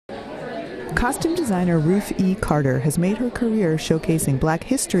Costume designer Ruth E. Carter has made her career showcasing Black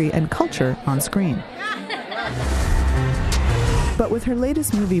history and culture on screen. But with her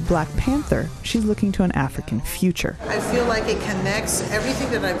latest movie, Black Panther, she's looking to an African future. I feel like it connects everything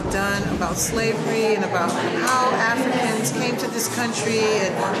that I've done about slavery and about how Africans came to this country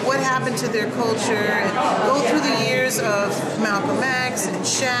and what happened to their culture, and go through the years of Malcolm X and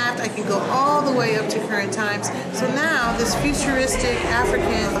Shaft. I can go all the way up to current times. So now this futuristic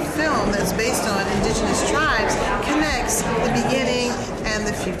African film that's based on indigenous tribes connects the beginning and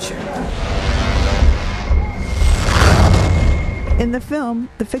the future. In the film,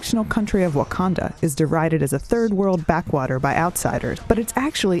 the fictional country of Wakanda is derided as a third world backwater by outsiders, but it's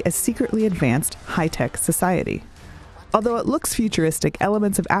actually a secretly advanced, high-tech society. Although it looks futuristic,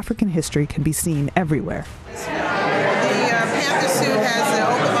 elements of African history can be seen everywhere. The Panther suit has the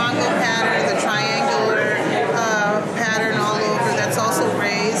Okavango pattern, the triangular pattern all over that's also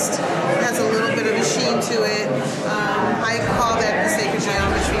raised. It has a little bit of a sheen to it. I call that the sacred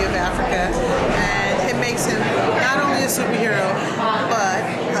geometry of Africa, and it makes him not only a superhero, but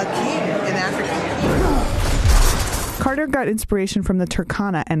a king in Africa. Carter got inspiration from the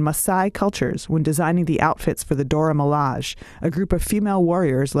Turkana and Maasai cultures when designing the outfits for the Dora Milaje, a group of female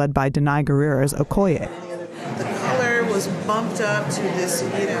warriors led by Denai Guerrera's Okoye. The color was bumped up to this,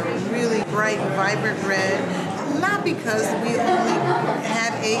 really bright, vibrant red. Not because we only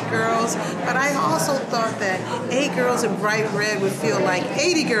had 8 girls, but I also thought that 8 girls in bright red would feel like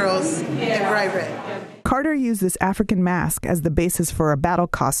 80 girls in bright red. Carter used this African mask as the basis for a battle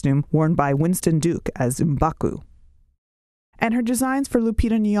costume worn by Winston Duke as M'Baku. And her designs for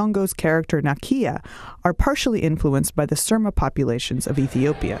Lupita Nyong'o's character Nakia are partially influenced by the Surma populations of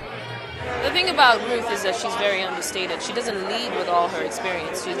Ethiopia. The thing about Ruth is that she's very understated. She doesn't lead with all her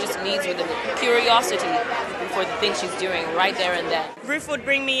experience. She just leads with the curiosity for the thing she's doing right there and then. Ruth would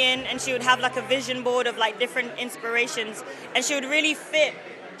bring me in and she would have like a vision board of like different inspirations, and she would really fit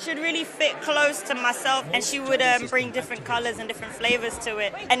close to myself, and she would bring different colors and different flavors to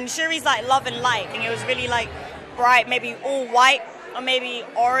it. And Shuri's like love and light, and it was really like bright, maybe all white or maybe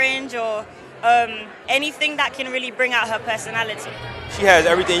orange or anything that can really bring out her personality. She has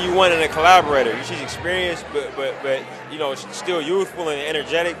everything you want in a collaborator. She's experienced, but she's still youthful and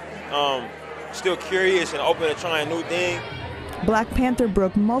energetic, still curious and open to trying new things. Black Panther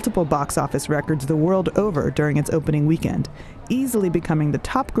broke multiple box office records the world over during its opening weekend, easily becoming the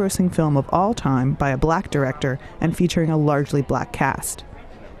top-grossing film of all time by a Black director and featuring a largely Black cast.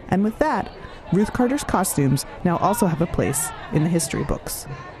 And with that, Ruth Carter's costumes now also have a place in the history books.